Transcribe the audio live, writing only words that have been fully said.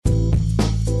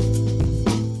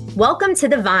Welcome to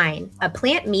The Vine, a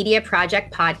plant media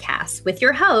project podcast with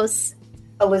your hosts,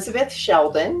 Elizabeth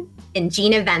Sheldon and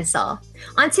Gina Venzel.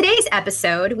 On today's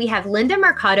episode, we have Linda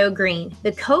Mercado Greene,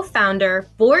 the co-founder,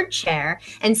 board chair,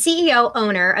 and CEO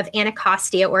owner of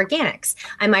Anacostia Organics,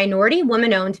 a minority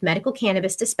woman-owned medical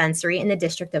cannabis dispensary in the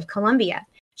District of Columbia.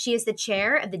 She is the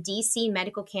chair of the DC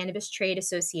Medical Cannabis Trade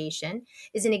Association,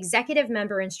 is an executive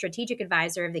member and strategic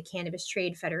advisor of the Cannabis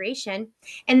Trade Federation,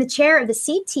 and the chair of the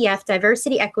CTF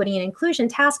Diversity, Equity, and Inclusion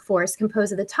Task Force,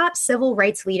 composed of the top civil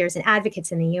rights leaders and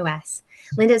advocates in the U.S.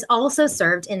 Linda has also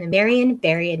served in the Marion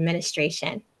Barry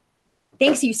administration.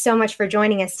 Thanks you so much for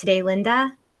joining us today,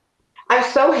 Linda. I'm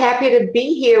so happy to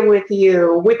be here with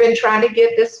you. We've been trying to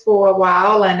get this for a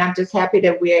while, and I'm just happy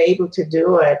that we're able to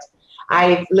do it.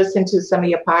 I've listened to some of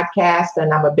your podcasts,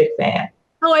 and I'm a big fan.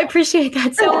 Oh, I appreciate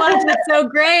that so much. That's so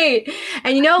great.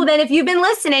 And then if you've been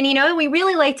listening, we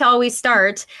really like to always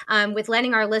start with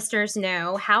letting our listeners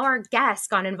know how our guests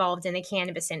got involved in the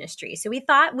cannabis industry. So we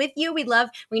thought with you, we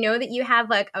know that you have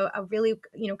like a really,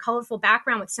 colorful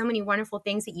background with so many wonderful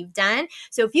things that you've done.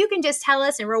 So if you can just tell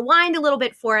us and rewind a little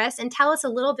bit for us and tell us a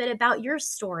little bit about your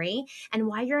story and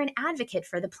why you're an advocate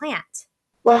for the plant.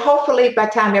 Well, hopefully by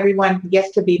the time everyone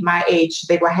gets to be my age,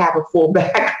 they will have a full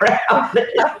background.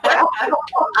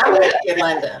 I'm with you,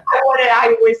 Linda.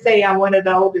 I always say I'm one of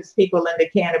the oldest people in the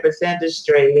cannabis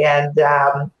industry, and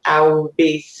I will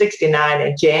be 69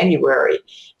 in January.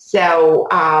 So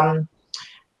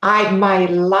my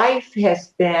life has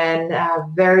been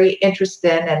very interesting,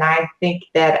 and I think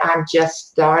that I'm just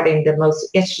starting the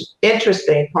most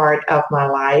interesting part of my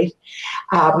life.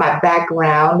 My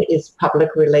background is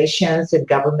public relations and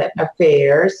government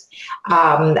affairs.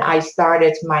 I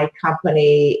started my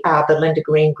company, the Linda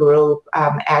Greene Group,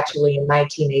 actually in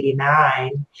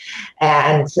 1989.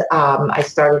 And I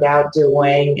started out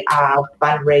doing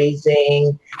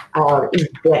fundraising,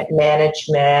 event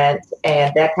management,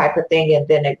 and that type of thing. And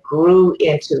then it grew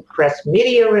into press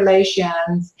media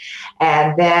relations.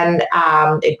 And then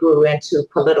it grew into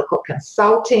political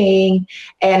consulting.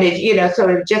 And so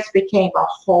it just became a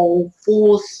whole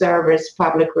full service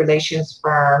public relations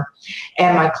firm.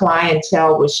 And my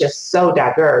clientele was just so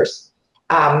diverse.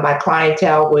 My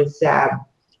clientele was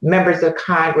members of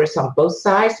Congress on both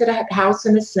sides of the House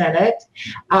and the Senate,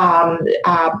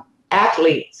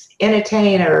 athletes,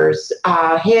 entertainers,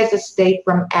 heads of state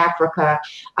from Africa,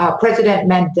 President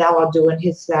Mandela during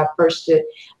his first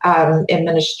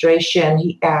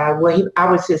administration, I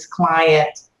was his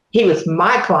client. He was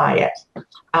my client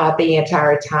the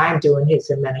entire time during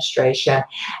his administration.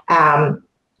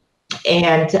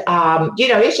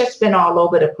 It's just been all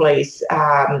over the place.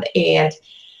 And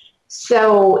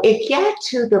so it got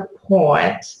to the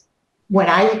point when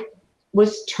I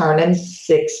was turning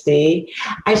 60,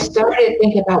 I started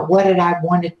thinking about what did I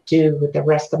want to do with the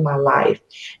rest of my life?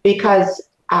 Because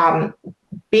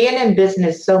being in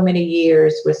business so many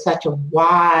years with such a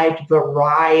wide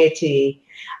variety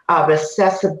of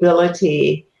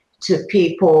accessibility to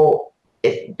people,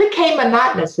 it became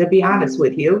monotonous, to be honest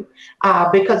with you,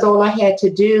 because all I had to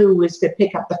do was to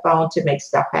pick up the phone to make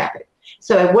stuff happen.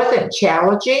 So it wasn't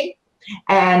challenging.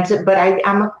 But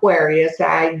I'm Aquarius.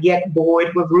 I get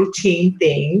bored with routine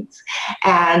things.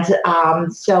 And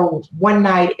so one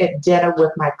night at dinner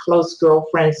with my close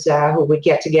girlfriends who would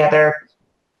get together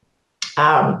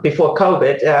before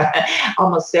COVID,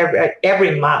 almost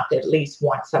every month, at least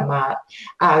once a month,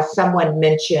 someone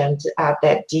mentioned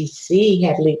that DC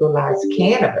had legalized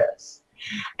cannabis.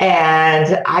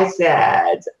 And I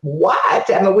said, what?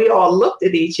 I mean, we all looked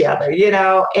at each other,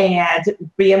 and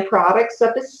being products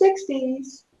of the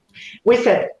 60s, we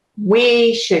said,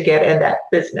 we should get in that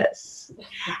business.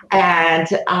 And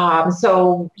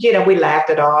so, we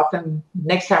laughed it off. And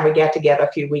next time we got together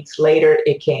a few weeks later,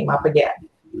 it came up again.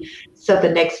 So the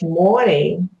next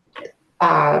morning,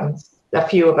 a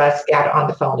few of us got on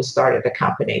the phone and started a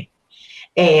company.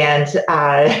 And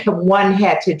one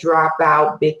had to drop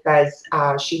out because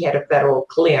she had a federal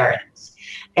clearance,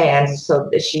 and so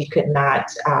she could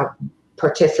not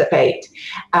participate.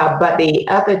 But the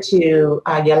other two,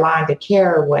 Yolanda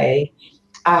Caraway,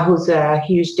 who's a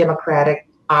huge Democratic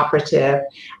operative,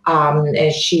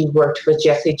 and she worked for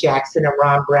Jesse Jackson and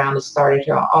Ron Brown and started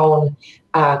her own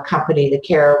company, the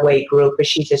Caraway Group, and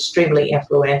she's extremely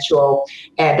influential.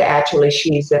 And actually,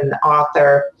 she's an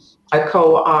author, a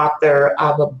co-author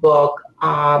of a book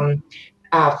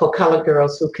for colored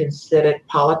girls who considered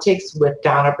politics with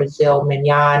Donna Brazile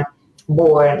Mignon,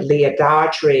 Moore, and Leah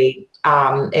Daughtry.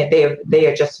 And they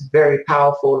are just very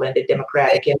powerful in the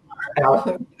Democratic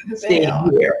scene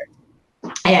here.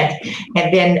 And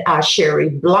then Sherry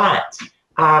Blunt,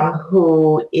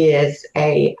 who is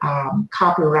a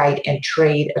copyright and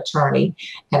trade attorney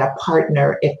and a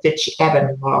partner at Fitch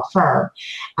Evans Law Firm.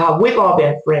 We've all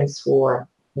been friends for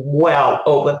well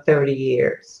over 30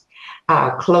 years,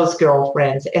 close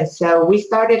girlfriends. And so we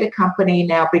started a company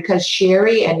now because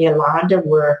Sherry and Yolanda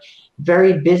were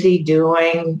very busy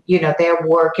doing, their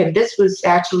work. And this was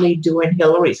actually during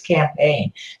Hillary's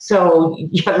campaign. So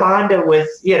Yolanda was,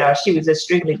 she was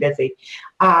extremely busy.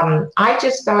 I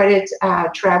just started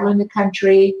traveling the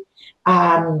country,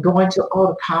 going to all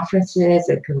the conferences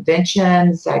and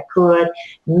conventions I could,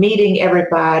 meeting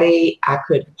everybody I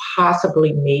could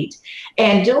possibly meet.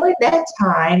 And during that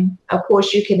time, of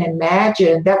course, you can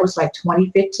imagine that was like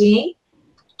 2015,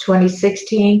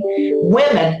 2016,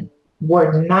 women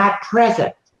were not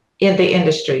present in the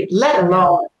industry, let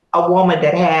alone a woman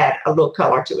that had a little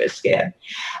color to her skin.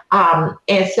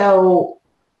 And so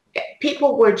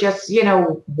people were just,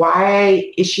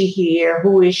 why is she here?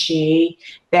 Who is she?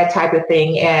 That type of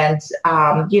thing. And,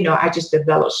 I just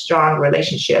developed strong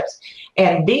relationships.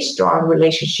 And these strong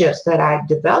relationships that I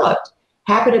developed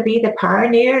happened to be the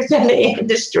pioneers in the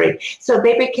industry. So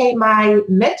they became my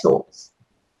mentors.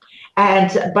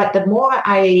 But the more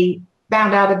I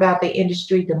found out about the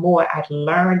industry, the more I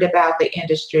learned about the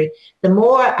industry, the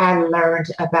more I learned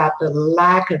about the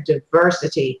lack of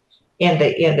diversity in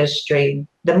the industry,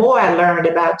 the more I learned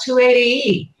about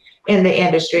 280E in the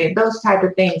industry, and those type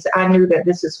of things. I knew that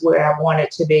this is where I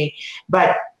wanted to be.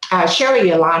 But Sherry,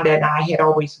 Yolanda, and I had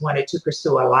always wanted to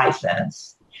pursue a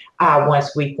license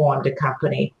once we formed the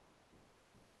company.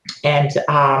 And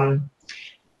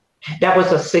that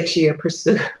was a 6-year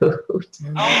pursuit. Oh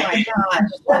my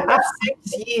gosh,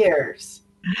 6 years.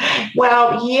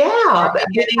 Well, yeah.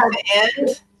 Beginning to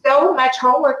end. So much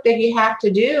homework that you have to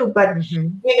do. But,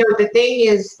 the thing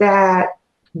is that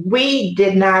we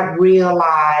did not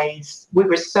realize, we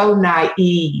were so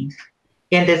naive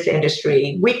in this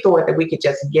industry. We thought that we could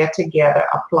just get together,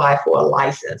 apply for a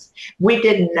license. We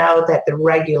didn't know that the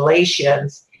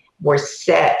regulations were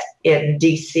set in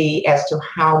DC as to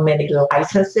how many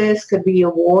licenses could be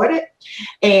awarded.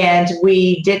 And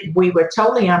we were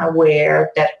totally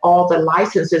unaware that all the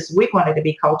licenses, we wanted to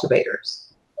be cultivators.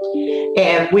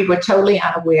 And we were totally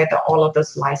unaware that all of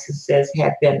those licenses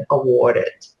had been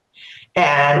awarded.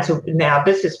 And now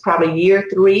this is probably year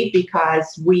 3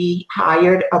 because we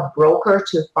hired a broker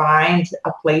to find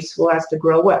a place for us to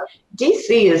grow up.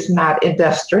 DC is not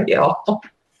industrial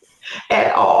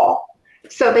at all.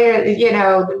 So there,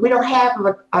 we don't have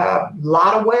a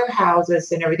lot of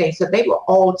warehouses and everything. So they were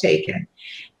all taken.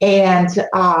 And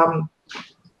so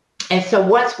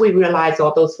once we realized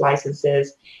all those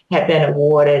licenses had been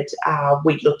awarded,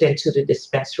 we looked into the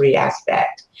dispensary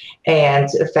aspect and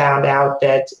found out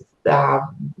that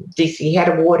DC had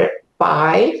awarded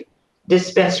 5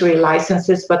 dispensary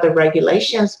licenses, but the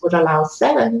regulations would allow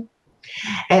 7.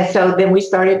 And so then we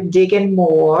started digging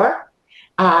more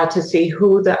to see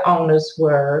who the owners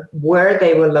were, where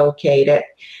they were located,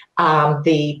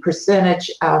 the percentage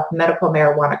of medical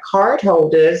marijuana card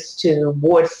holders to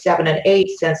Ward 7 and 8,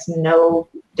 since no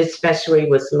dispensary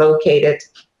was located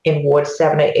in Ward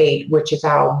 7 and 8, which is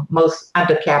our most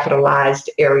undercapitalized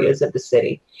areas of the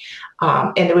city.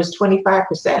 And it was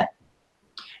 25%.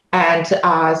 And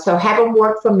so having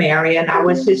worked for Marion, I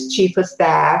was his chief of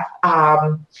staff.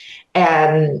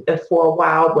 And for a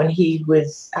while when he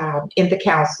was in the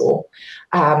council,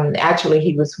 actually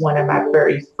he was one of my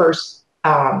very first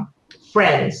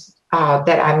friends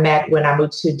that I met when I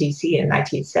moved to DC in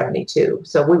 1972.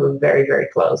 So we were very, very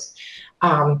close.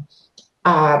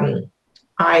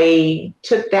 I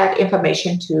took that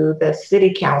information to the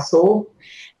city council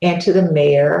and to the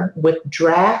mayor with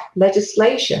draft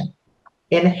legislation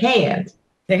in hand.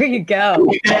 There you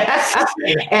go.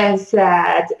 And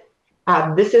said,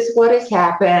 this is what has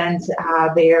happened.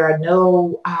 There are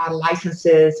no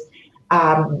licenses,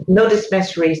 no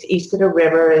dispensaries east of the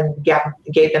river, and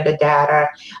gave them the data.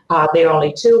 There are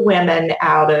only 2 women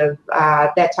out of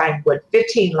that time with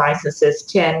 15 licenses,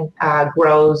 10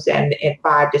 grows and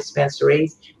 5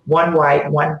 dispensaries, 1 white,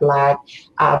 1 black.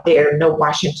 There are no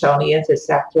Washingtonians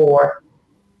except for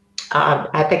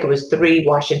I think it was 3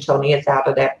 Washingtonians out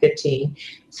of that 15.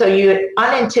 So you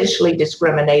unintentionally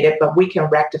discriminated, but we can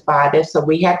rectify this. So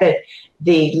we had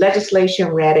the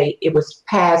legislation ready. It was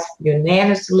passed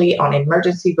unanimously on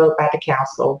emergency vote by the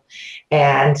council,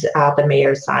 and the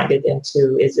mayor signed it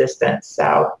into existence.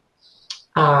 So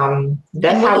that's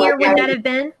how. What year would that have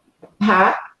been?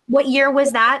 Huh? What year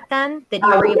was that then? That you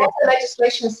were able to? The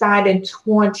legislation signed in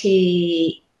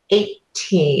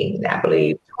 2018, I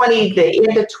believe. The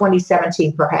end of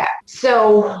 2017, perhaps.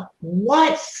 So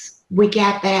once we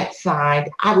got that signed,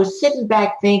 I was sitting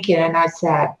back thinking, and I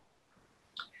said,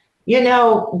 you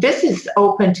know, this is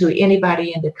open to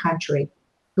anybody in the country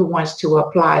who wants to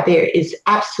apply. There is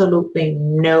absolutely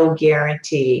no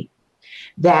guarantee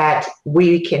that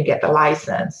we can get the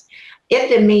license. In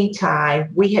the meantime,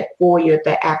 we had FOIA'd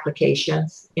the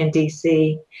applications in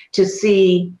DC to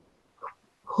see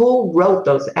who wrote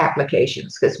those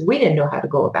applications, because we didn't know how to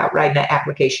go about writing an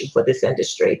application for this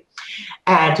industry.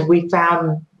 And we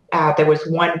found there was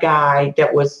one guy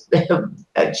that was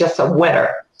just a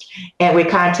winner. And we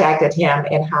contacted him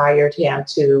and hired him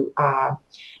to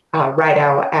write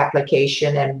our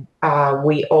application. And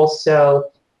we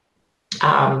also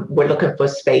were looking for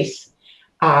space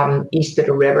east of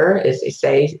the river, as they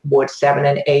say, Ward 7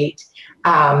 and 8.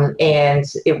 And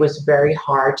it was very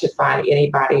hard to find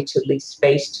anybody to lease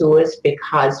space to us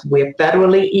because we're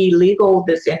federally illegal,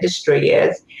 this industry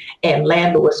is, and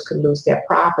landlords could lose their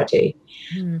property.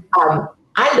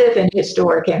 I live in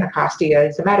historic Anacostia.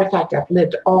 As a matter of fact, I've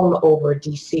lived all over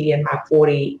DC in my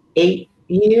 48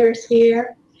 years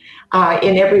here,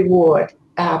 in every ward,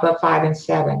 but 5 and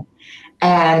 7.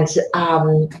 And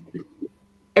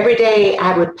every day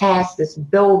I would pass this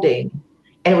building,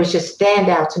 and it would just stand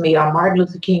out to me on Martin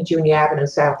Luther King Jr. Avenue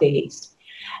Southeast.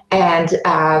 And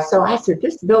so I said,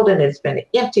 this building has been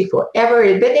empty forever.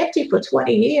 It had been empty for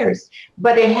 20 years,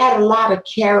 but it had a lot of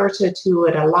character to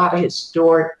it, a lot of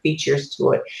historic features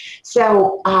to it.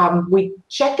 So we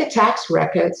checked the tax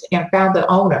records and found the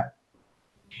owner.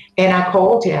 And I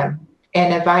called him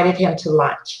and invited him to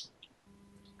lunch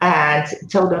and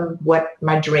told him what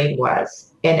my dream was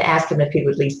and asked him if he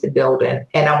would lease the building,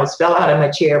 and almost fell out of my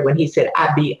chair when he said,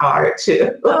 I'd be honored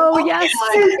to. Oh, yes.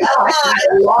 I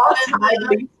had a long time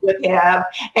lease with him.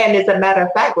 And as a matter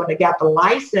of fact, when I got the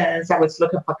license, I was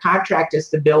looking for contractors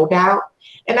to build out.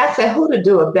 And I said, who to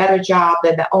do a better job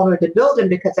than the owner of the building,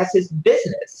 because that's his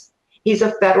business. He's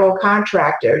a federal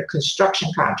contractor, construction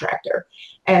contractor.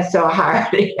 And so I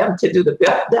hired him to do the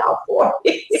build out for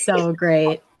me. So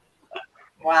great.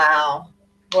 Wow.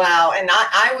 Wow. And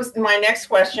my next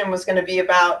question was going to be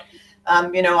about,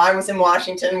 you know, I was in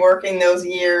Washington working those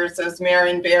years, those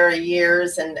Marion Barry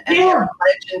years, and they're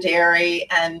legendary.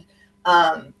 And,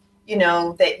 you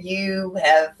know, that you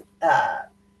have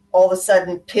all of a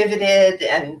sudden pivoted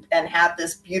and have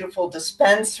this beautiful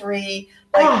dispensary.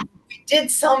 Like, we did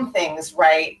some things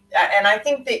right. And I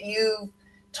think that you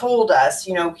told us,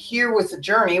 you know, here was the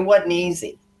journey. It wasn't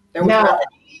easy. There was nothing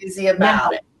easy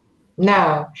about it.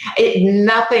 No,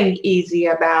 nothing easy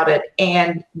about it.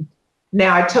 And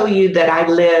now I told you that I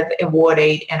live in Ward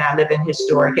 8 and I live in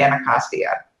historic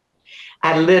Anacostia.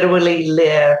 I literally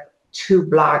live 2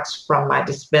 blocks from my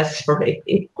dispensary.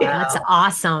 Wow. That's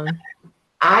awesome.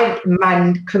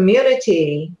 My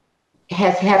community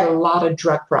has had a lot of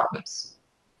drug problems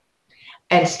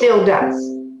and still does.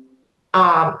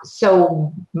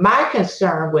 So my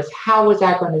concern was, how was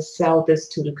I going to sell this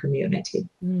to the community?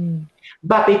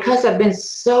 But because I've been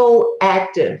so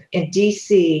active in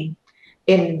DC,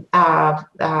 in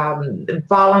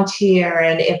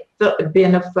volunteering,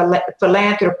 being a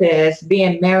philanthropist,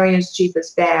 being Marion's chief of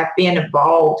staff, being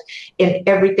involved in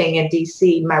everything in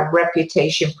DC, my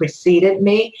reputation preceded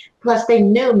me. Plus, they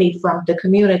knew me from the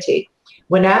community.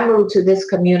 When I moved to this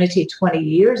community 20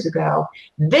 years ago,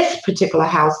 this particular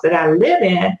house that I live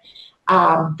in,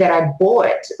 that I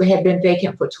bought, had been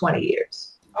vacant for 20 years.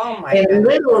 Oh my and goodness.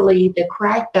 Literally, the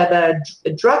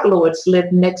drug lords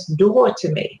lived next door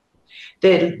to me.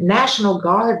 The National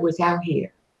Guard was out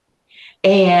here.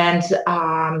 And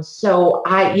so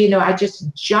I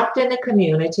just jumped in the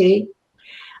community,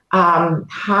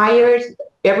 hired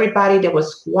everybody that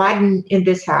was squatting in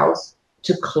this house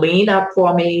to clean up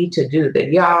for me, to do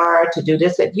the yard, to do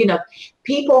this. You know,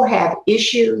 people have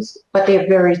issues, but they're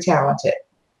very talented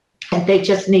and they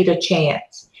just need a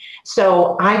chance.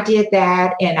 So I did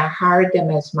that, and I hired them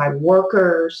as my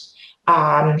workers,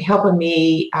 helping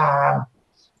me,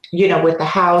 with the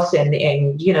house, and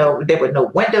there were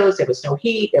no windows, there was no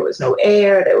heat, there was no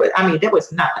air, there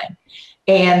was nothing.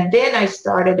 And then I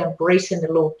started embracing the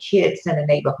little kids in the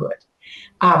neighborhood.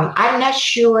 I'm not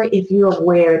sure if you're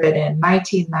aware that in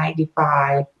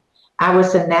 1995, I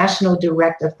was the national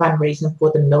director of fundraising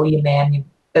for the Million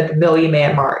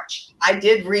Man March. I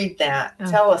did read that. Oh.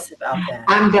 Tell us about that.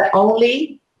 I'm the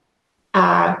only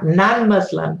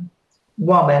non-Muslim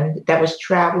woman that was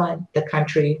traveling the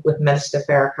country with Minister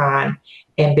Farrakhan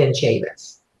and Ben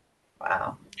Chavis.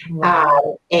 Wow.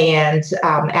 Wow.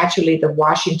 Actually, the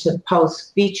Washington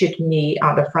Post featured me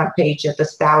on the front page of the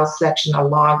Style section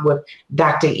along with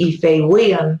Dr. Ife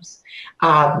Williams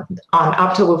on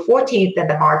October 14th, and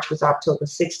the march was October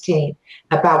 16th,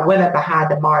 about women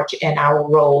behind the march and our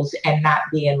roles and not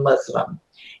being Muslim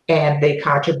and the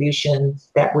contributions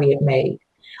that we had made.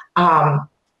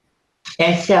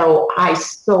 And so I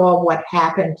saw what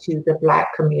happened to the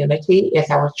Black community as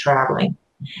I was traveling.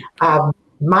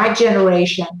 My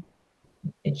generation,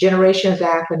 generations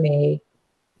after me,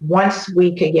 once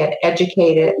we could get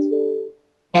educated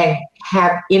and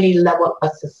have any level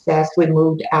of success, we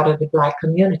moved out of the Black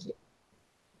community.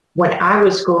 When I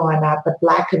was growing up, the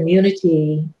Black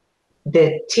community,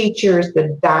 the teachers,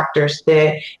 the doctors,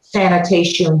 the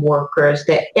sanitation workers,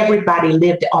 that everybody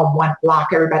lived on one block,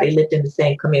 everybody lived in the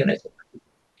same community.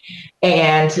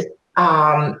 And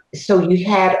so you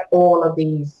had all of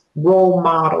these role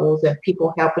models and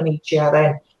people helping each other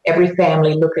and every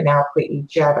family looking out for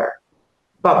each other.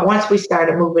 But once we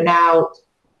started moving out,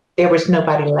 there was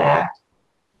nobody left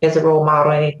as a role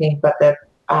model or anything but the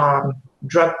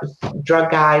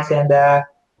drug guys and the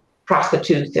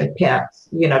prostitutes and pimps,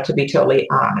 to be totally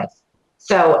honest.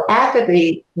 So after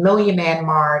the Million Man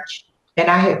March,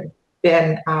 and I've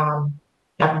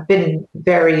been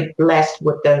very blessed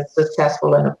with the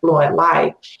successful and affluent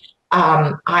life.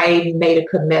 I made a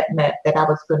commitment that I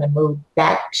was going to move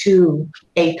back to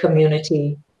a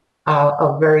community,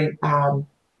 a very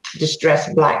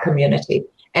distressed Black community.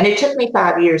 And it took me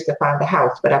 5 years to find the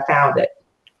house, but I found it.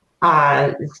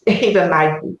 Even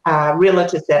my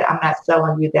realtor said, "I'm not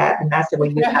selling you that." And I said, "Well,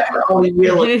 you're not the only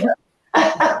realtor."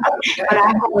 But I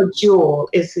have a jewel.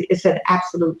 It's an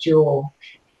absolute jewel.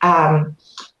 So,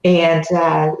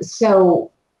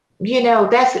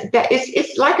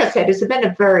 it's like I said, it's been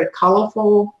a very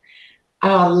colorful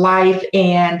life,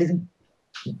 and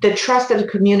the trust of the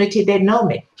community, they know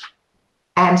me.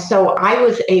 And so I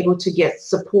was able to get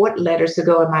support letters to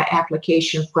go in my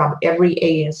application from every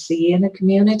ANC in the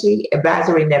community,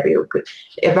 advisory neighborhood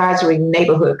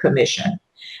commission,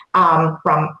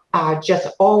 from just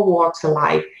all walks of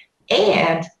life,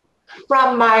 and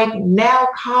from my now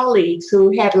colleagues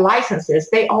who had licenses.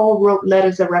 They all wrote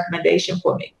letters of recommendation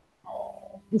for me.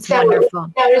 It's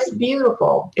wonderful. It's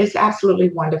beautiful. It's absolutely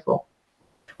wonderful.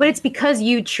 But it's because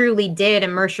you truly did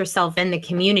immerse yourself in the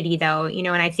community, though, and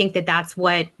I think that that's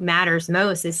what matters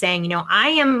most, is saying, I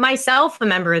am myself a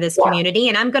member of this community,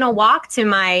 and I'm going to walk to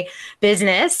my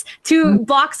business 2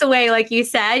 blocks away, like you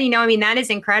said. That is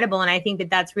incredible. And I think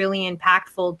that that's really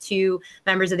impactful to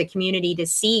members of the community to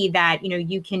see that,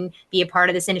 you can be a part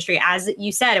of this industry. As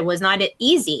you said, it was not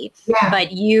easy,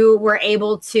 but you were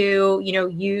able to,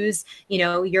 use,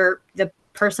 the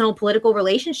personal political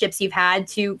relationships you've had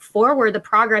to forward the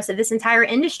progress of this entire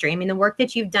industry. The work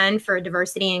that you've done for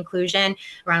diversity and inclusion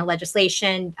around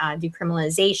legislation,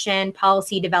 decriminalization,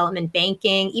 policy development,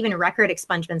 banking, even record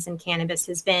expungements in cannabis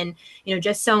has been,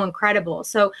 just so incredible.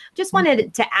 So just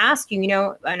wanted to ask you,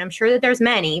 and I'm sure that there's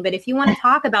many, but if you want to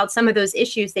talk about some of those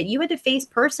issues that you had to face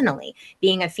personally,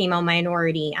 being a female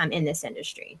minority in this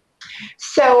industry.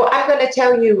 So I'm going to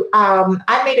tell you,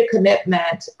 I made a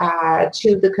commitment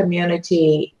to the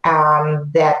community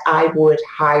that I would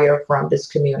hire from this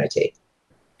community.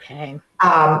 Okay.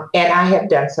 And I have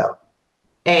done so.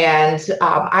 And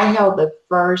I held the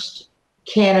first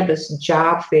cannabis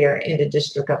job fair in the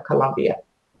District of Columbia.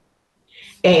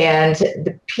 And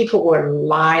the people were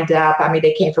lined up.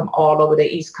 They came from all over the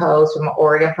East Coast, from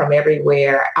Oregon, from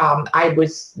everywhere. I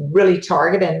was really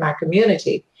targeting my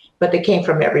community, but they came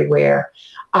from everywhere.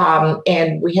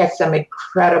 And we had some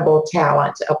incredible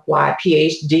talent apply,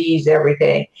 PhDs,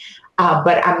 everything.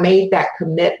 But I made that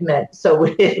commitment. So,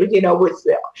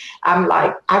 I'm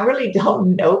like, I really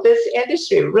don't know this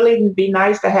industry. It really would be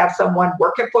nice to have someone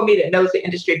working for me that knows the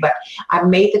industry. But I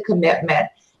made the commitment,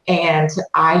 and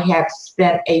I have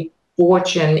spent a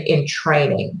fortune in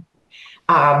training,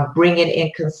 bringing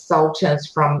in consultants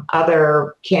from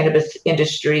other cannabis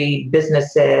industry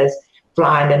businesses,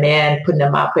 flying them in, putting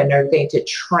them up and everything to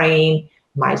train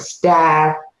my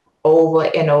staff over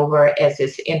and over as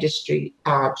this industry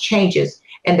changes.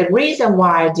 And the reason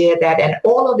why I did that, and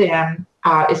all of them,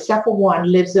 except for one,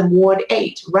 lives in Ward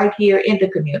 8, right here in the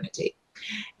community.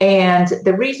 And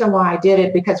the reason why I did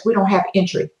it, because we don't have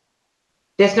entry.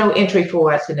 There's no entry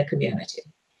for us in the community,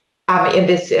 in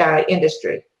this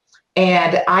industry.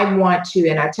 And I want to,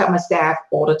 and I tell my staff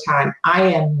all the time, I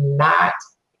am not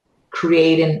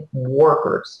creating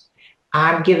workers.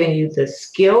 I'm giving you the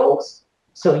skills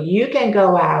so you can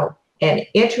go out and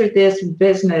enter this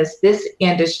business, this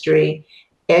industry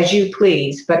as you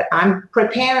please, but I'm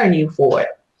preparing you for it.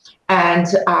 And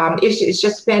it's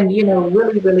just been,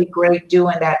 really, really great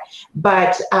doing that.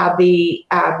 But the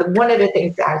one of the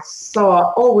things I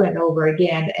saw over and over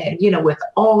again, and, with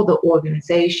all the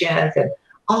organizations and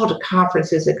all the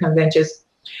conferences and conventions,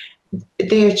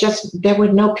 there were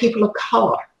no people of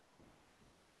color.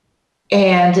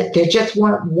 And there just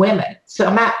weren't women. So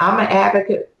I'm an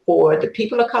advocate for the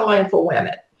people of color and for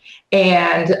women.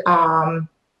 And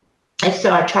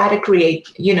so I try to create,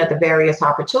 the various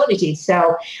opportunities.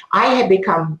 So I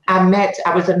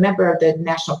was a member of the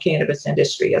National Cannabis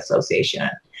Industry Association.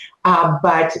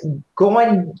 But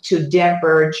going to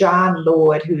Denver, John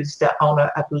Lord, who's the owner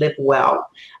of Live Well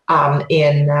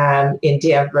in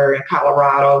Denver, in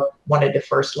Colorado, one of the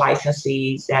first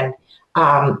licensees, and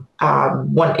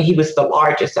he was the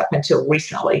largest up until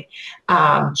recently.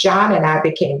 John and I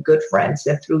became good friends,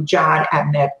 and through John, I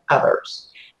met others.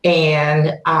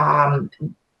 And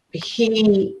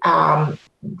he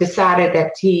decided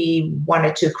that he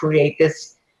wanted to create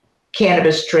this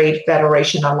Cannabis Trade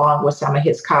Federation along with some of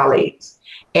his colleagues.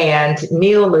 And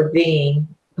Neil Levine,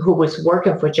 who was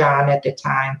working for John at the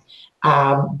time,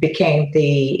 became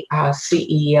the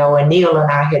CEO, and Neil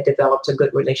and I had developed a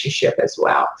good relationship as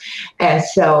well. And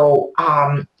so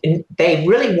they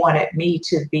really wanted me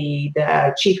to be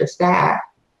the chief of staff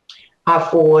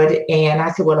for it. And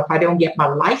I said, well, if I don't get my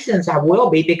license, I will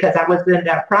be, because I was in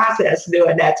that process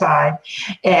during that time.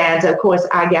 And of course,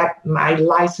 I got my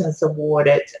license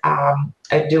awarded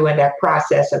during that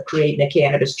process of creating the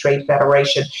Cannabis Trade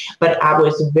Federation. But I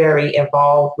was very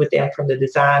involved with them from the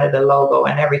design of the logo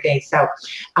and everything. So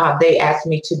they asked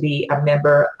me to be a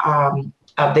member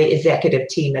of the executive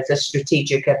team as a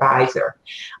strategic advisor.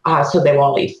 So there were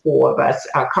only 4 of us.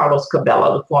 Carlos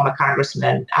Cabello, the former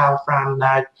congressman from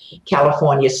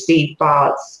California, Steve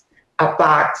Fox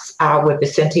with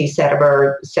Vicente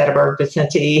Sederberg,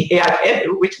 Vicente,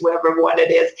 whichever one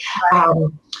it is.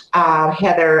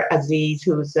 Heather Aziz,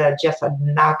 who's just a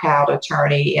knockout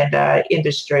attorney in the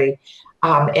industry,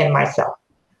 and myself.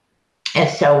 And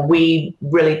so we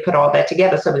really put all that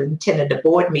together. So we attended the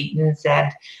board meetings,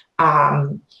 and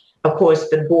of course,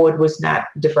 the board was not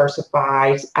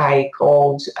diversified. I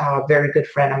called a very good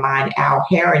friend of mine, Al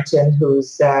Harrington,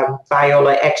 who's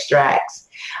Viola Extracts,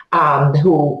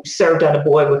 who served on the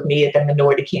board with me at the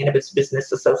Minority Cannabis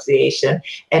Business Association.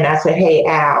 And I said, hey,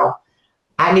 Al,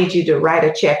 I need you to write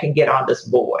a check and get on this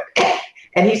board.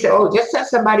 And he said, oh, just send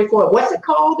somebody for it. What's it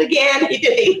called again? He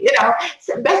did,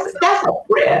 so that's a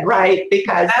friend, right?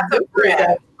 Because it's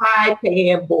a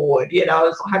high-paying board,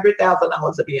 it's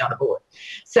 $100,000 to be on the board.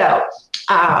 So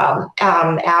Al,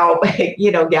 got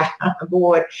on the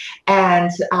board.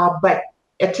 And, but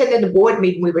attending the board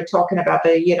meeting, we were talking about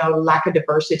the, lack of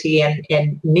diversity.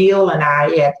 And Neil and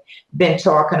I had been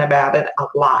talking about it a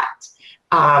lot.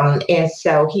 And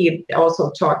so he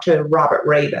also talked to Robert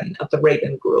Raven of the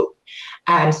Raven Group.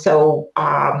 And so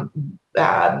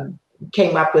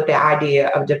came up with the idea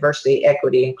of Diversity,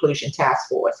 Equity, Inclusion Task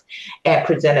Force and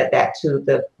presented that to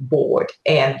the board.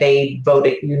 And they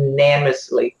voted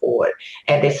unanimously for it.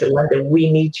 And they said, Linda,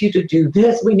 we need you to do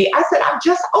this. I said, I'm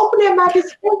just opening my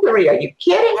dispensary. Are you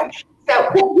kidding? So,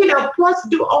 plus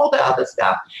do all the other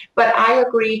stuff. But I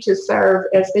agreed to serve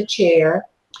as the chair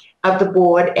of the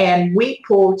board, and we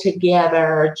pulled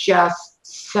together just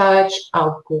such a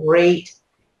great,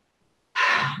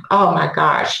 oh my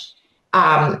gosh,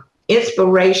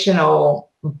 inspirational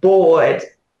board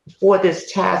for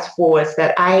this task force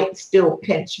that I still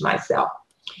pinch myself.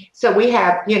 So we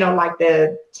have, like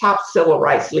the top civil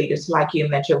rights leaders, like you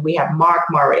mentioned. We have Mark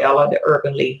Mariella, the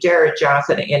Urban League, Jared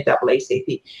Johnson, the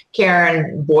NAACP,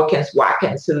 Karen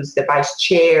Borkins-Watkins, who's the vice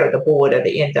chair of the board of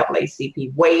the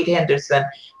NAACP, Wade Henderson,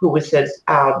 who was his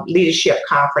leadership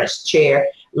conference chair,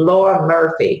 Laura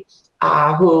Murphy,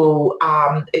 who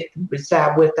was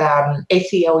with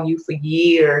ACLU for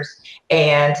years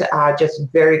and just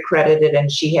very credited.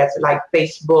 And she has like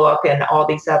Facebook and all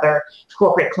these other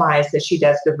corporate clients that she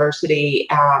does diversity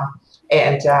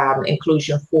and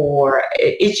inclusion for.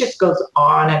 It just goes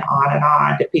on and on and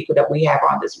on, the people that we have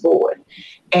on this board.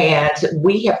 And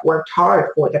we have worked hard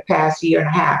for the past year and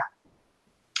a half.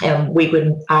 And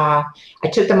I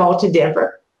took them all to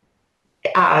Denver.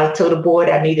 I told the board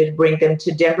I needed to bring them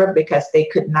to Denver because they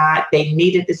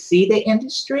needed to see the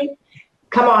industry.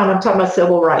 Come on, I'm talking about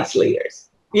civil rights leaders.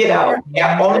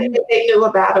 Only thing they knew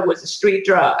about it was the street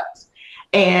drugs.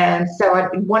 And so I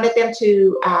wanted them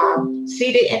to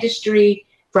see the industry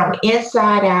from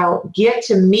inside out, get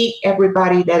to meet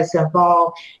everybody that is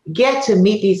involved, get to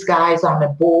meet these guys on the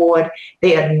board.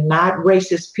 They are not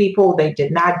racist people. They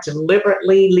did not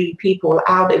deliberately leave people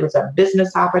out. It was a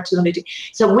business opportunity.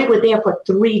 So we were there for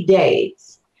 3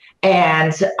 days.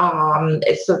 And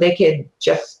so they could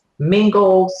just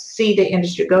mingle, see the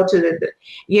industry, go to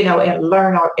and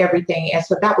learn everything. And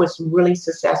so that was really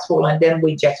successful. And then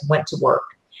we just went to work.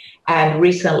 And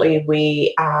recently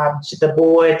the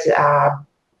board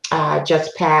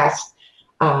just passed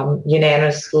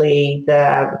unanimously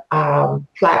the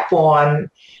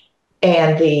platform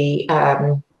and the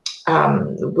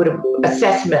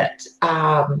assessment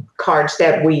cards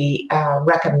that we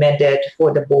recommended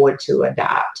for the board to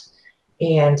adopt.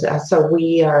 And so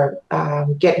we are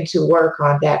getting to work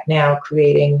on that now,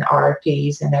 creating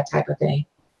RFPs and that type of thing.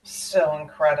 So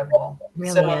incredible.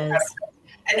 Really so is. incredible.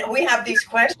 And we have these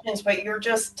questions, but you're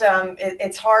just,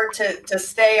 it's hard to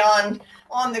stay on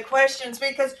the questions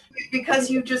because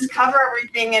you just cover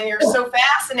everything and you're so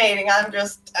fascinating. I'm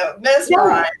just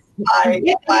mesmerized.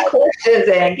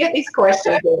 Get these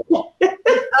questions in.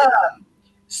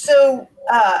 So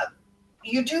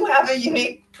you do have a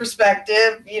unique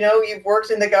perspective. You've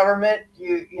worked in the government.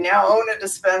 You now own a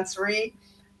dispensary.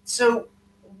 So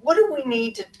what do we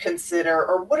need to consider,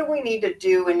 or what do we need to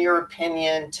do, in your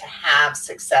opinion, to have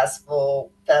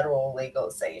successful federal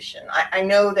legalization? I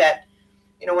know that,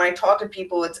 when I talk to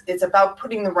people, it's about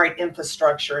putting the right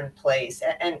infrastructure in place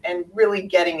and really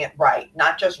getting it right,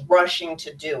 not just rushing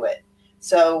to do it.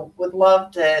 So would love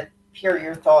to hear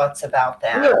your thoughts about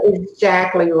that. You're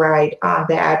exactly right on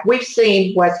that. We've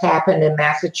seen what's happened in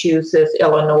Massachusetts,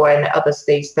 Illinois, and other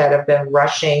states that have been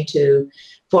rushing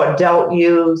for adult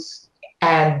use,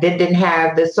 and they didn't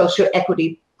have the social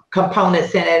equity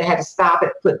components in it, had to stop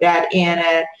it, put that in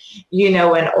it,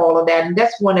 and all of that. And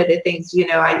that's one of the things,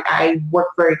 I work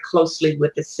very closely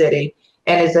with the city.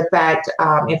 And as a fact,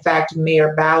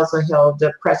 Mayor Bowser held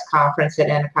a press conference at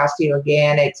Anacostia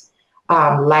Organics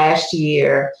last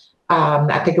year.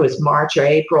 I think it was March or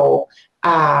April,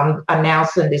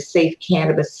 announcing the Safe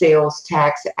Cannabis Sales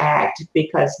Tax Act,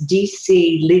 because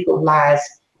DC legalized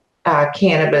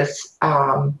cannabis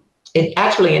in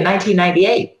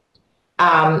 1998.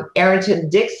 Arrington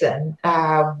Dixon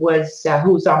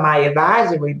who's on my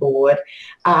advisory board,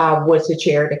 was the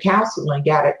chair of the council and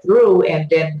got it through, and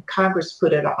then Congress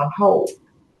put it on hold.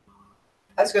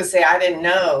 I was going to say, I didn't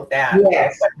know that.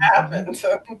 Yes. What happened.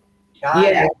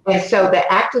 Yeah, and so the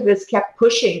activists kept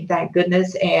pushing, thank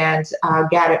goodness, and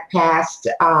got it passed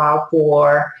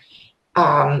for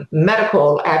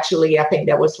medical. Actually, I think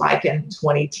that was like in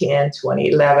 2010,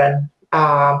 2011.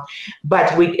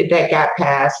 But that got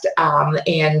passed,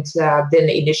 and then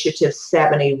Initiative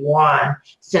 71,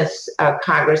 since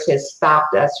Congress has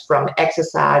stopped us from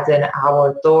exercising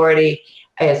our authority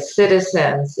as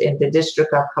citizens in the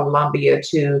District of Columbia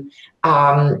to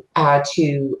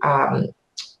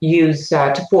use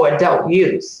for adult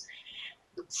use.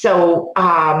 So,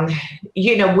 one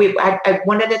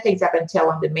of the things I've been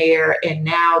telling the mayor, and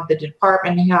now the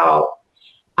Department of Health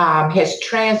has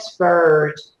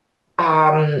transferred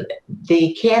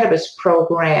the cannabis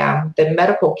program, the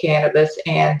medical cannabis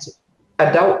and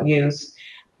adult use,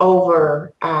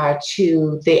 over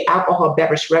to the Alcohol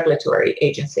Beverage Regulatory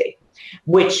Agency,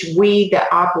 which we, the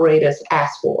operators,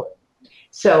 asked for.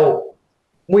 So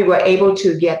we were able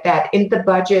to get that in the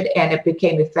budget, and it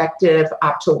became effective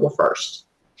October 1st.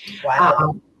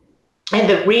 Wow. And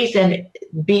the reason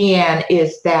being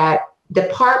is that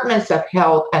departments of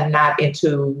health are not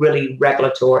into really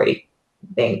regulatory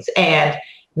things. And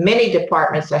many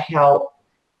departments of health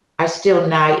are still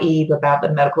naive about the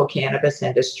medical cannabis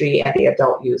industry and the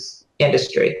adult use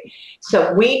industry.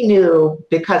 So we knew,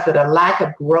 because of the lack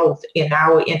of growth in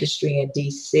our industry in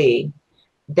DC,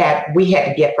 that we had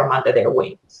to get from under their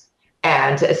wings.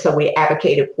 And so we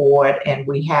advocated for it, and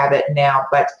we have it now.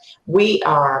 But we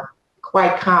are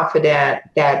quite confident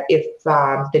that if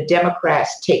the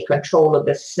Democrats take control of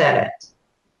the Senate,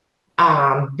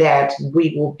 that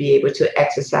we will be able to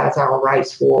exercise our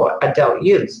rights for adult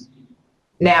use.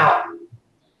 Now,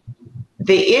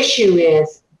 the issue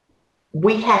is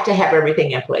we have to have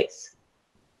everything in place.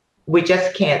 We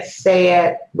just can't say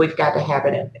it. We've got to have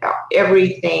it in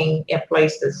everything in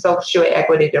place, the social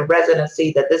equity, the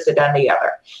residency, the this and the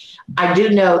other. I do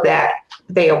know that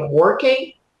they are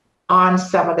working on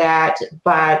some of that,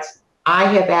 but I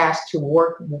have asked to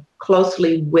work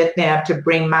closely with them to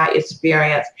bring my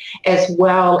experience, as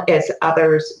well as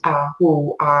others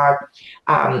who are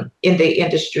in the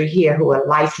industry here, who are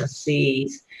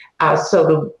licensees.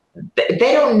 So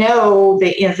they don't know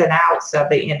the ins and outs of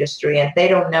the industry, and they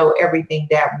don't know everything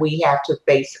that we have to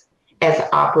face as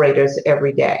operators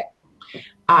every day.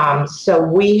 So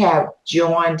we have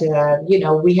joined,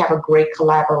 we have a great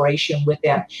collaboration with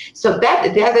them. So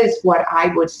that is what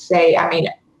I would say. I mean,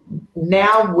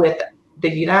 now with the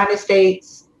United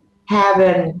States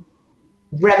having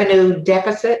revenue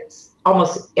deficits.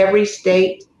 Almost every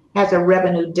state has a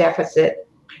revenue deficit.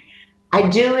 I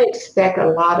do expect a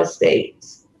lot of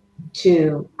states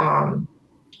to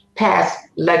pass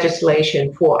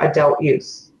legislation for adult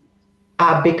use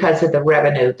because of the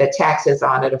revenue. The taxes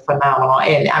on it are phenomenal.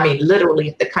 And I mean, literally,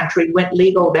 if the country went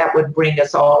legal, that would bring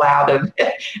us all out of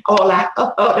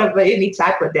any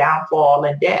type of downfall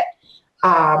and debt.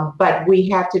 But we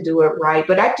have to do it right.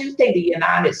 But I do think the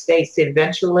United States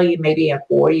eventually, maybe in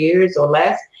 4 years or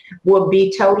less, will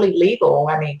be totally legal.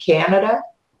 I mean, Canada,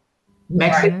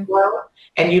 Mexico, right.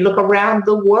 And you look around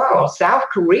the world, South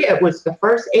Korea was the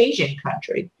first Asian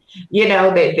country, you know,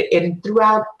 and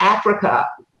throughout Africa,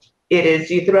 it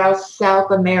is throughout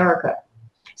South America.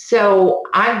 So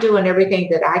I'm doing everything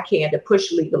that I can to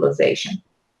push legalization.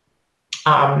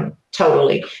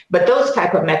 Totally. But those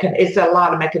type of it's a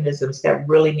lot of mechanisms that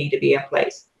really need to be in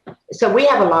place. So we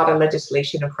have a lot of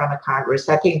legislation in front of Congress.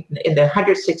 I think in the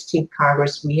 116th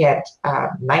Congress, we had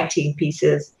 19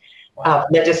 pieces of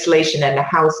legislation in the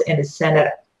House and the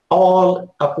Senate,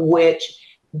 all of which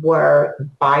were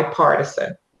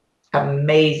bipartisan.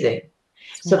 Amazing.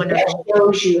 So that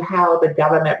shows you how the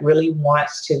government really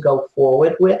wants to go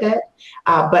forward with it.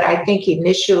 But I think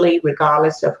initially,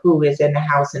 regardless of who is in the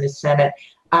House and the Senate,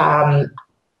 I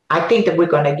think that we're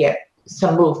going to get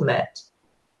some movement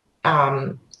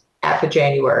after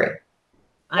January.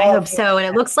 I hope so. And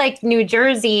it looks like New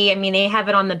Jersey, I mean, they have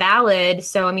it on the ballot.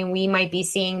 So, I mean, we might be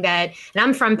seeing that. And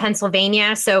I'm from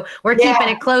Pennsylvania, so we're keeping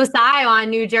a close eye on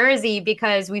New Jersey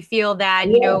because we feel that,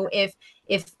 you know,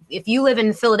 if you live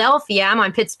in Philadelphia, I'm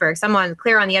on Pittsburgh, so I'm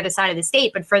clear on the other side of the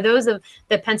state. But for those of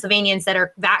the Pennsylvanians that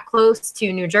are that close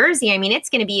to New Jersey, I mean, it's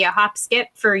going to be a hop skip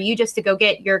for you just to go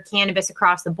get your cannabis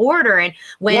across the border. And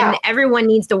when everyone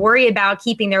needs to worry about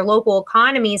keeping their local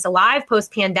economies alive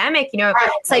post-pandemic, you know,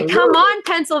 it's like, come on,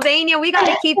 Pennsylvania, we got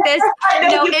to keep this, you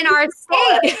know, in our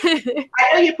state.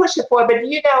 I know you push it for, but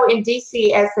you know, in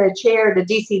DC, as the chair of the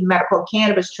DC Medical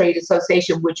Cannabis Trade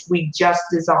Association, which we just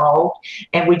dissolved,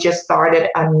 and we just started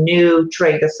a new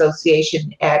trade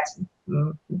association at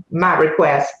my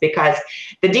request, because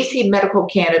the DC Medical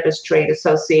Cannabis Trade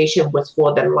Association was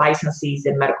for the licensees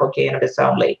in medical cannabis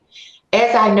only.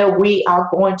 As I know, we are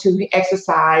going to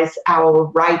exercise our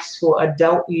rights for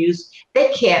adult use.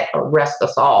 They can't arrest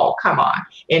us all. Come on,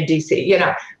 in DC, you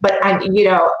know. But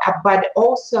but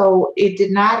also it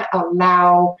did not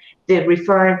allow the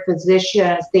referring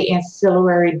physicians, the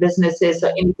ancillary businesses,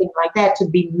 or anything like that to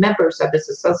be members of this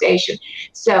association.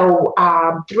 So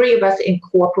 3 of us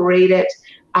incorporated.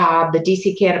 The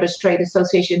DC Cannabis Trade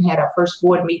Association had our first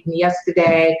board meeting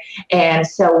yesterday, and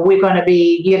so we're going to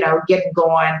be, you know, getting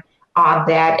going on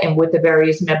that and with the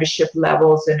various membership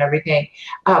levels and everything.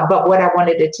 But what I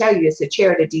wanted to tell you, as the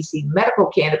chair of the DC Medical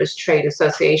Cannabis Trade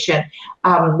Association,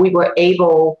 we were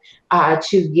able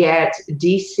to get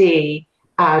DC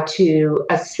to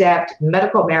accept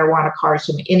medical marijuana cards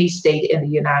from any state in the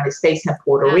United States and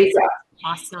Puerto Rico.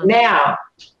 Awesome. Now,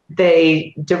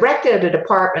 the director of the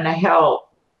Department of Health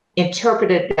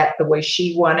interpreted that the way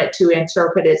she wanted to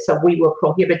interpret it. So we were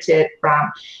prohibited from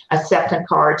accepting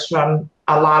cards from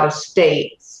a lot of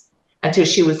states until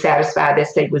she was satisfied that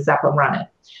state was up and running.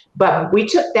 But we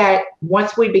took that,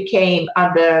 once we became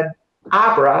under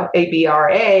ABRA,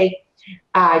 A-B-R-A,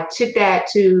 I took that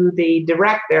to the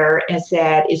director and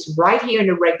said, it's right here in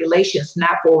the regulations,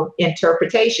 not for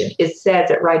interpretation. It says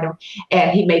it right now.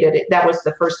 And he made it, that was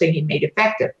the first thing he made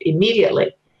effective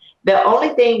immediately. The only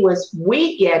thing was,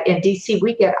 we get in DC,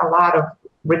 we get a lot of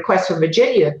requests from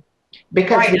Virginia.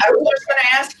 Because right, I was just going to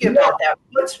ask you about that.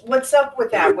 What's up with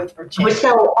that with Virginia?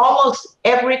 So almost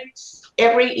every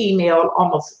email,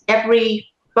 almost every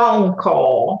phone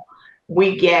call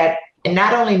we get, and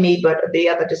not only me, but the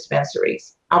other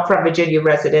dispensaries are from Virginia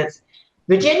residents.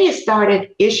 Virginia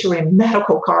started issuing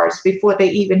medical cards before they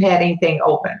even had anything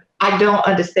open. I don't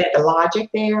understand the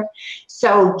logic there.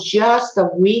 So just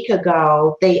a week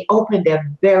ago, they opened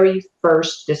their very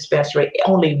first dispensary,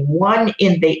 only one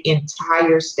in the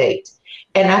entire state.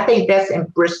 And I think that's in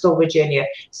Bristol, Virginia.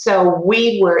 So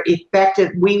we were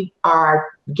effective. We are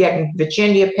getting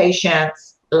Virginia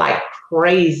patients like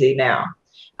crazy now.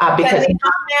 Because can they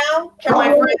come now? Can my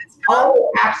friends come?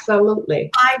 Oh,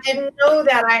 absolutely. I didn't know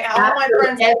that. All my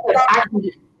friends.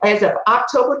 As of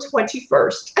October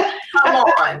 21st. Come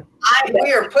on.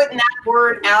 We are putting that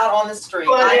word out on the street.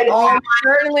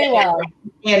 Certainly will.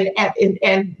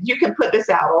 And you can put this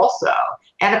out also.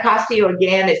 Anacostia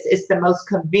Organics is the most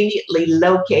conveniently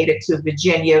located to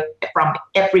Virginia from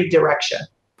every direction.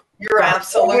 You're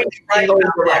absolutely right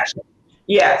about that.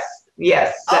 Yes.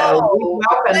 Yes. So we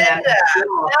welcome them. Linda,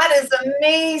 that is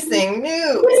amazing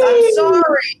news. I'm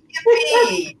sorry.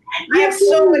 Yippee. I have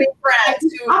so many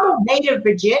friends who. I'm a native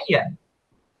Virginian.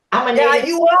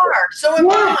 You are. So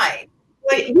am I.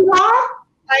 You are?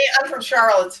 I'm from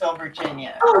Charlottesville,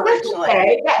 Virginia. Oh, that's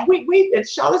originally. okay.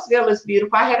 Charlottesville is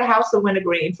beautiful. I had a house in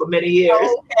Wintergreen for many years.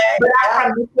 Okay. But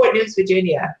I'm from Newport News,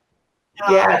 Virginia.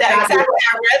 Exactly. I read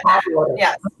that.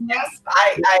 Yes. Yes.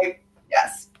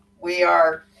 Yes. We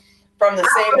are from the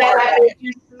same area.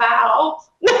 You smile.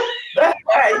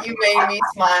 You made me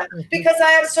smile because I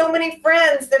have so many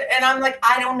friends and I'm like,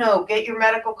 I don't know, get your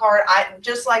medical card. I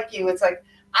just like you. It's like,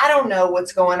 I don't know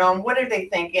what's going on. What are they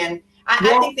thinking? I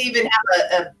think they even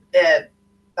have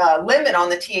a limit on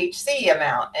the THC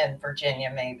amount in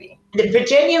Virginia, maybe. In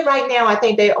Virginia right now, I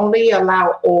think they only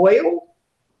allow oil.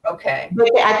 Okay. But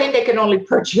I think they can only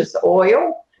purchase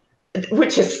oil,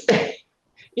 which is,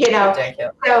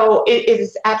 ridiculous. So it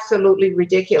is absolutely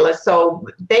ridiculous. So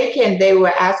they were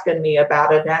asking me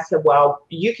about it. And I said, well,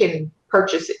 you can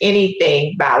purchase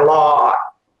anything by law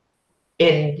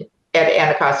at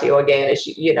Anacostia Organics,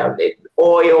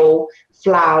 oil,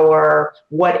 flour,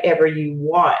 whatever you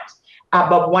want.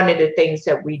 But one of the things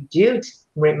that we do to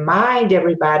remind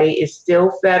everybody is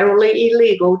still federally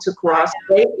illegal to cross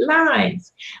state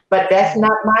lines. But that's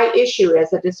not my issue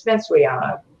as a dispensary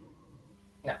owner.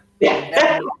 No.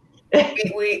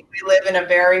 We live in a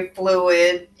very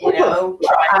fluid,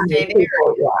 tri-state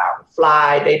area.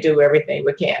 Fly, they do everything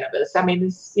with cannabis. I mean,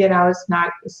 it's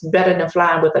better than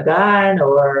flying with a gun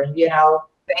or,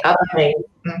 other things.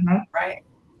 Mm-hmm.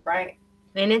 Right.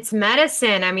 And it's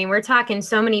medicine. I mean, we're talking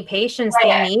so many patients,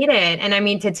 they need it. And I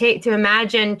mean, to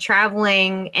imagine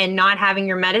traveling and not having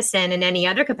your medicine in any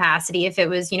other capacity, if it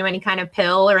was, any kind of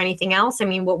pill or anything else, I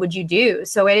mean, what would you do?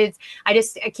 So I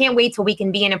can't wait till we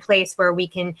can be in a place where we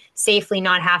can safely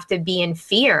not have to be in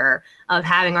fear of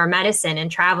having our medicine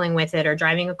and traveling with it or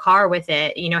driving a car with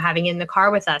it, having it in the car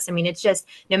with us. I mean, it's just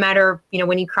no matter,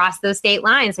 when you cross those state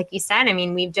lines, like you said, I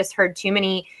mean, we've just heard too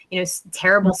many,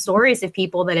 terrible stories of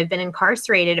people that have been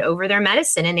incarcerated over their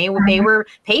medicine and they were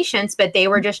patients, but they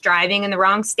were just driving in the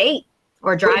wrong state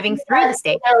or driving through the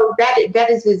state. That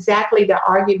is exactly the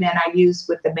argument I used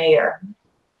with the mayor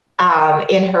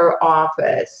in her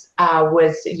office. I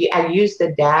used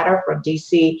the data from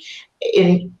DC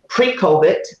in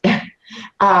pre-COVID.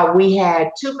 We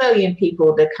had 2 million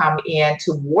people that come in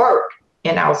to work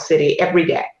in our city every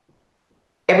day,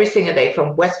 every single day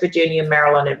from West Virginia,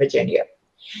 Maryland, and Virginia.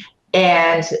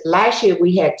 And last year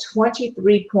we had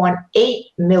 23.8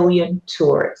 million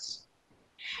tourists.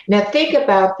 Now think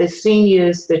about the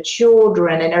seniors, the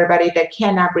children, and everybody that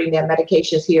cannot bring their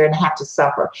medications here and have to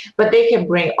suffer. But they can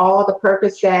bring all the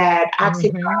Percocet,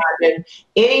 Oxycontin,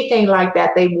 anything like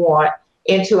that they want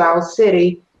into our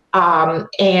city.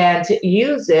 And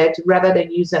use it rather than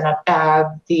using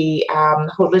the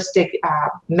holistic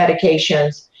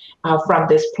medications from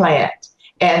this plant.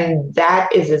 And that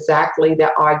is exactly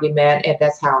the argument, and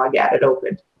that's how I got it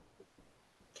opened.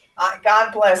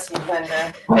 God bless you,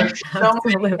 Linda. There's so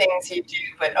many things you do,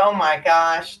 but oh my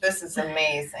gosh, this is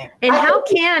amazing. And how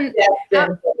can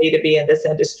for me to be in this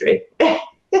industry?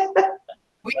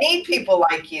 We need people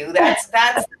like you. That's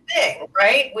the thing,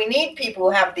 right? We need people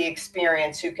who have the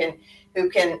experience, who can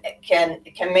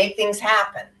make things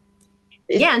happen.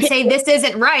 Yeah, and say this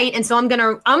isn't right, and so I'm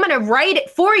gonna write it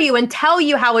for you and tell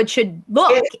you how it should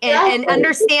look, and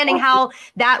understanding how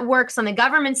that works on the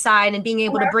government side and being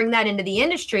able to bring that into the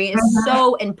industry is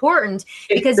so important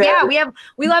because we have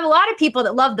a lot of people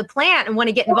that love the plant and want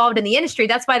to get involved in the industry.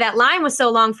 That's why that line was so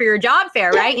long for your job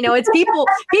fair, right? It's people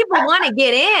want to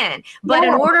get in, but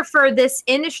in order for this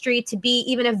industry to be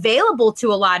even available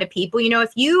to a lot of people,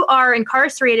 if you are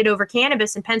incarcerated over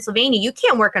cannabis in Pennsylvania, you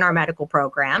can't work in our medical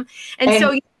program, and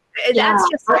so that's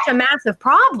just such a massive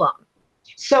problem.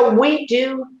 So we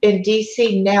do in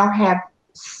DC now have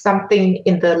something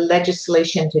in the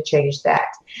legislation to change that.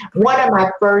 One of my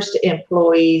first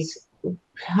employees,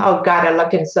 oh God, I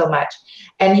love him so much.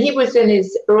 And he was in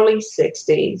his early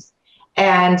 60s.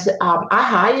 And I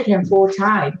hired him full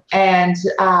time. And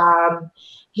I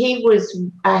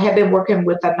had been working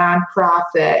with a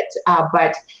nonprofit,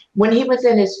 but when he was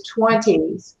in his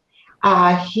 20s,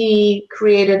 he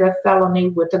created a felony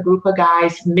with a group of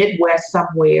guys Midwest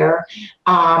somewhere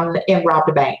and robbed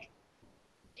a bank.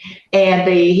 And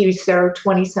he served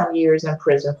 20-some years in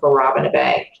prison for robbing a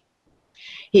bank.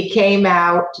 He came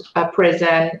out of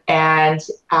prison and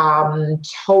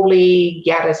totally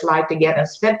got his life together and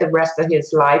spent the rest of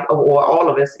his life, or all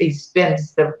of his, he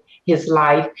spends his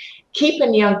life,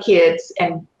 keeping young kids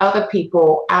and other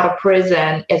people out of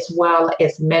prison, as well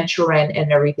as mentoring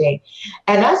and everything.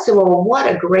 And I said, well, what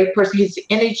a great person. His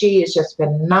energy is just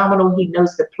phenomenal. He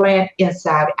knows the plant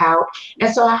inside out.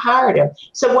 And so I hired him.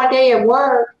 So one day at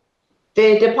work,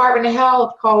 the Department of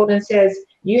Health called and says,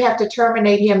 you have to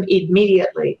terminate him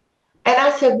immediately. And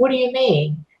I said, what do you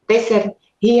mean? They said,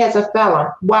 he has a felon.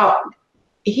 Well,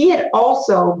 he had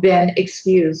also been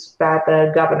excused by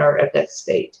the governor of that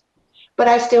state, but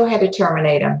I still had to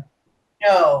terminate him.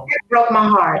 No. It broke my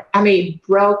heart. I mean,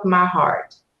 broke my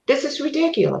heart. This is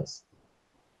ridiculous.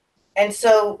 And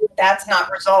so that's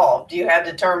not resolved. You had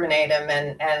to terminate him,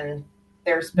 and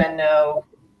there's been no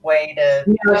way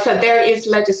to. No, so there is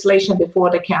legislation before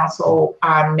the council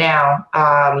now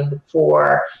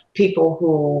for people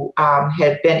who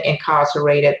have been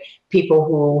incarcerated, people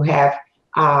who have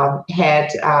had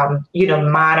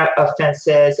minor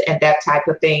offenses and that type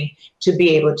of thing, to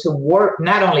be able to work,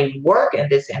 not only work in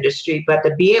this industry, but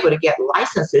to be able to get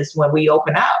licenses when we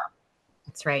open up.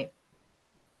 That's right.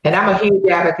 And I'm a huge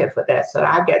advocate for that. So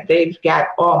they've got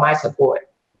all my support.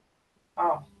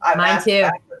 Oh, mine too.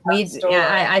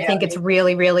 I think it's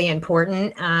really, really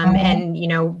important. And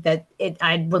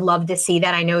I would love to see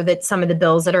that. I know that some of the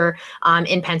bills that are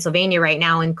in Pennsylvania right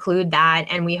now include that.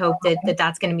 And we hope that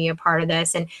that's going to be a part of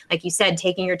this. And like you said,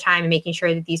 taking your time and making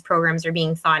sure that these programs are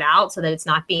being thought out so that it's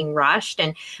not being rushed.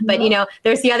 But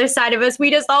there's the other side of us. We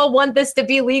just all want this to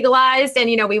be legalized, and,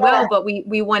 we will, but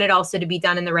we want it also to be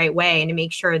done in the right way and to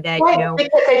make sure that,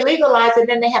 because they legalize it,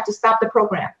 then they have to stop the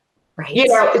program. Right.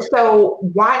 So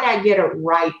why not get it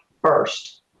right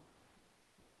first?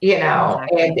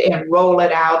 Exactly. And roll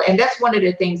it out. And that's one of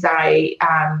the things I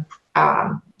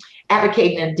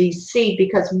advocate in DC,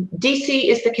 because DC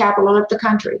is the capital of the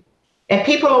country, and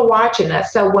people are watching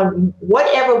us. So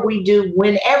whatever we do,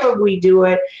 whenever we do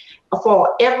it,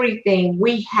 for everything,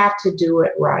 we have to do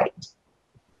it right.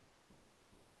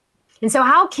 And so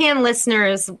how can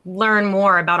listeners learn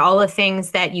more about all the things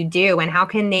that you do, and how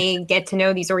can they get to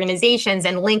know these organizations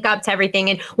and link up to everything?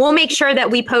 And we'll make sure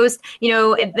that we post,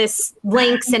 this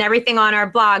links and everything on our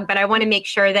blog, but I want to make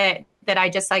sure that I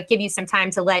just give you some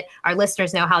time to let our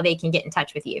listeners know how they can get in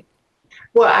touch with you.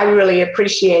 Well, I really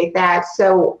appreciate that.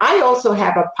 So I also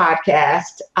have a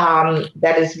podcast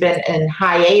that has been in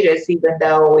hiatus, even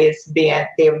though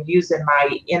they're using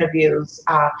my interviews.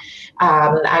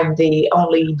 I'm the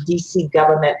only DC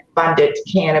government funded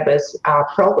cannabis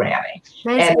programming.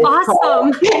 That's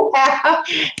awesome.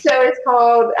 So it's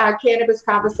called Cannabis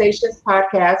Conversations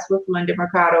Podcast with Linda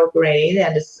Mercado Greene,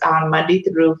 and it's on Monday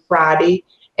through Friday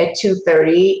at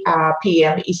 2:30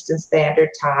 p.m. Eastern Standard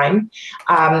Time.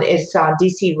 It's on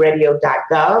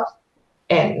dcradio.gov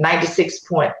and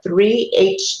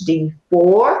 96.3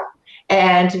 HD4.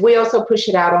 And we also push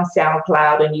it out on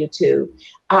SoundCloud and YouTube.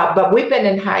 But we've been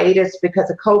in hiatus because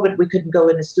of COVID. We couldn't go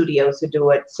in the studios to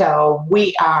do it. So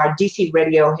DC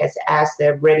Radio has asked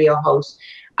their radio host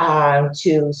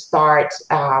to start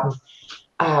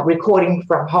recording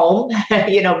from home,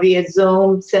 via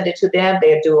Zoom, send it to them.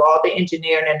 They'll do all the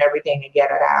engineering and everything and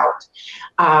get it out.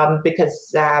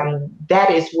 Because that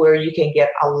is where you can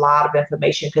get a lot of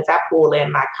information, because I pull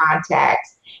in my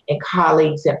contacts and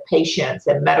colleagues and patients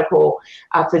and medical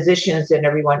physicians and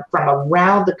everyone from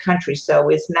around the country. So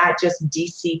it's not just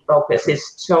DC focused,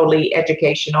 it's totally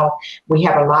educational. We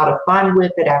have a lot of fun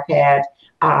with it. I've had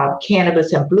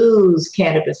cannabis and blues,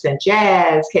 cannabis and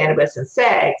jazz, cannabis and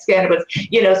sex, cannabis,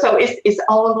 so it's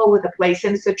all over the place.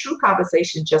 And it's a true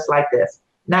conversation just like this,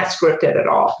 not scripted at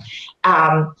all.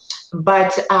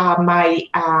 But my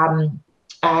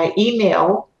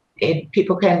email,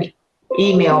 people can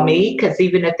email me, because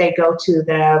even if they go to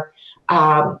the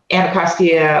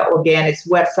Anacostia Organics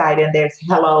website and there's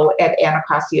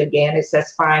hello@Anacostia Organics,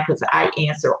 that's fine, because I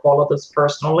answer all of those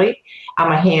personally.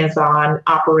 I'm a hands-on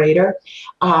operator.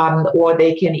 Or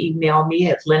they can email me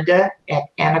at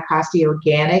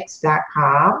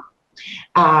linda@anacostiaorganics.com.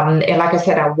 And like I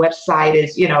said, our website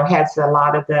is, has a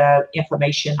lot of the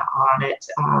information on it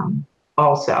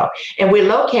also. And we're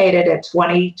located at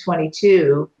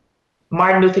 2022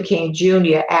 Martin Luther King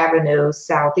Jr. Avenue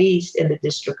Southeast in the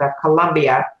District of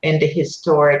Columbia, in the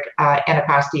historic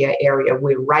Anacostia area.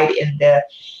 We're right in the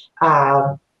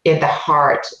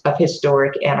heart of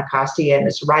historic Anacostia, and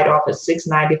it's right off of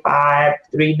 695,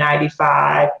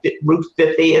 395, Route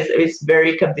 50. It's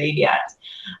very convenient.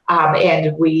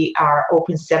 And we are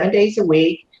open 7 days a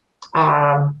week.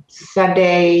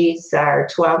 Sundays are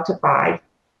 12 to 5,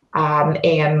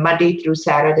 and Monday through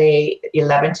Saturday,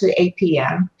 11 to 8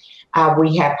 p.m.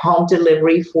 We have home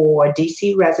delivery for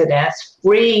DC residents,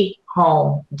 free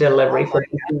home delivery for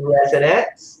DC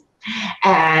residents.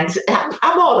 And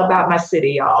I'm all about my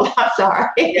city, y'all. I'm sorry.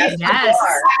 Yes, you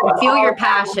are. I feel your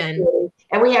passion.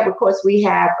 And we have, of course,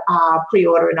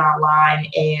 pre-ordering online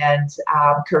and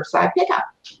curbside pickup.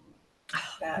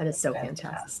 That is so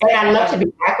fantastic. And I'd love to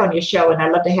be back on your show, and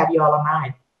I'd love to have you all on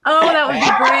mine. Oh, that would be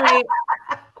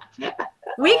great.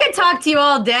 We could talk to you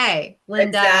all day,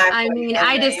 Linda. Exactly.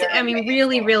 I mean,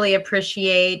 really, really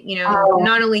appreciate,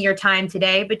 not only your time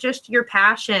today, but just your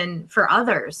passion for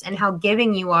others and how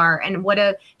giving you are and what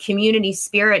a community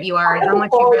spirit you are and how much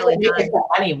you really done.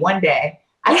 Money one day.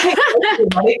 I take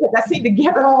money because I seem to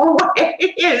give it all away.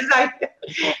 It's like,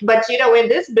 but in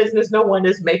this business, no one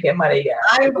is making money yet.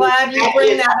 I'm glad you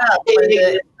bring that up.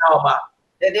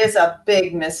 It is a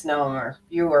big misnomer.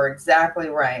 You are exactly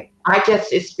right. I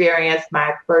just experienced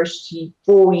my first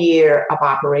full year of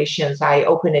operations. I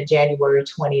opened in January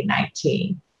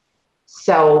 2019.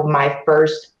 So my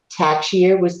first tax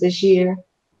year was this year.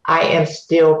 I am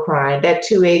still crying. That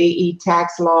 280E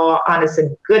tax law, honest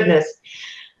to goodness,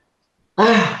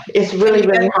 it's really,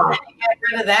 really hard. Can you get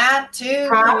rid of that too?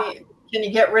 Can you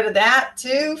get rid of that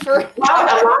too?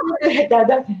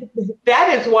 That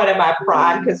is one of my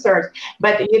prime concerns.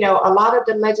 But a lot of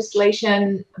the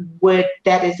legislation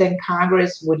that is in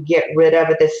Congress would get rid of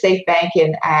it. The Safe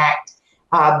Banking Act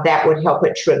that would help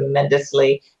it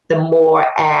tremendously. The MORE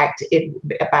Act,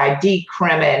 by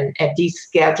decriminating and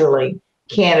descheduling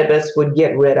cannabis, would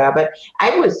get rid of it.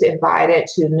 I was invited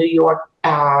to New York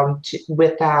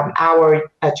with our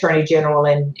Attorney General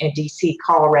in D.C.,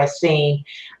 Carl Racine,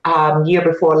 year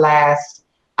before last,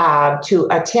 to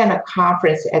attend a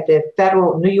conference at the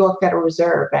New York Federal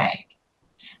Reserve Bank.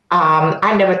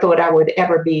 I never thought I would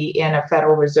ever be in a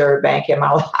Federal Reserve Bank in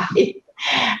my life.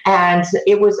 And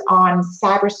it was on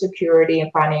cybersecurity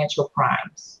and financial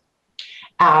crimes.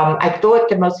 I thought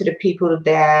that most of the people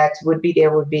that would be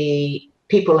there would be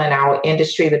people in our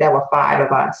industry, but there were 5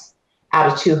 of us out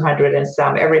of 200 and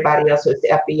some. Everybody else was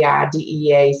FBI,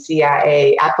 DEA,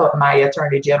 CIA. I thought my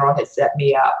Attorney General had set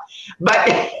me up. But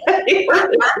they had me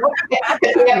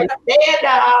stand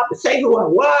up, say who I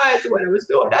was, what I was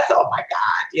doing. That's, oh my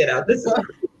God, this is.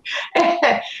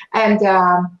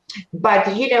 But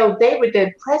they were,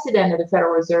 the president of the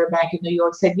Federal Reserve Bank in New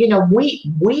York said,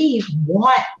 we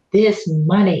want this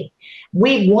money.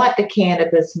 We want the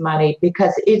cannabis money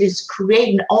because it is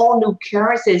creating all new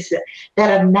currencies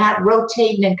that are not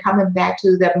rotating and coming back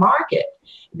to the market.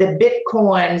 The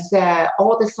Bitcoins,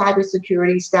 all the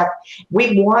cybersecurity stuff,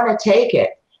 we want to take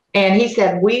it. And he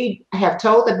said, we have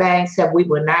told the banks that we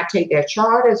will not take their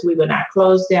charters, we will not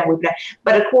close them.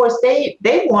 But of course, they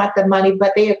want the money,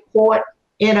 but they are caught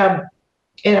in a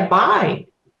bind,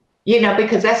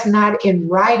 because that's not in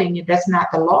writing and that's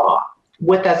not the law,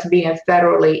 with us being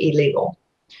federally illegal.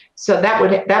 So that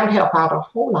would help out a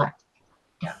whole lot.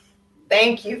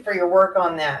 Thank you for your work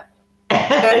on that.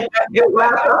 You're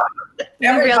welcome.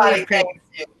 Everybody thanks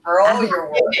you for all your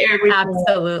work.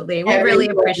 Absolutely. We really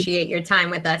appreciate your time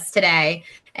with us today.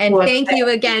 And thank you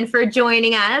again for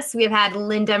joining us. We've had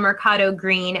Linda Mercado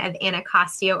Greene of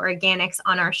Anacostia Organics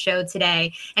on our show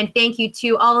today. And thank you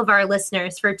to all of our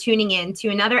listeners for tuning in to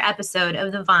another episode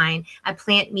of The Vine, a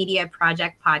Plant Media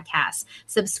Project podcast.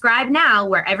 Subscribe now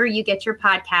wherever you get your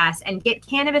podcasts and get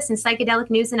cannabis and psychedelic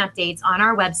news and updates on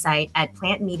our website at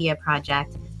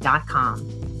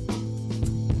plantmediaproject.com.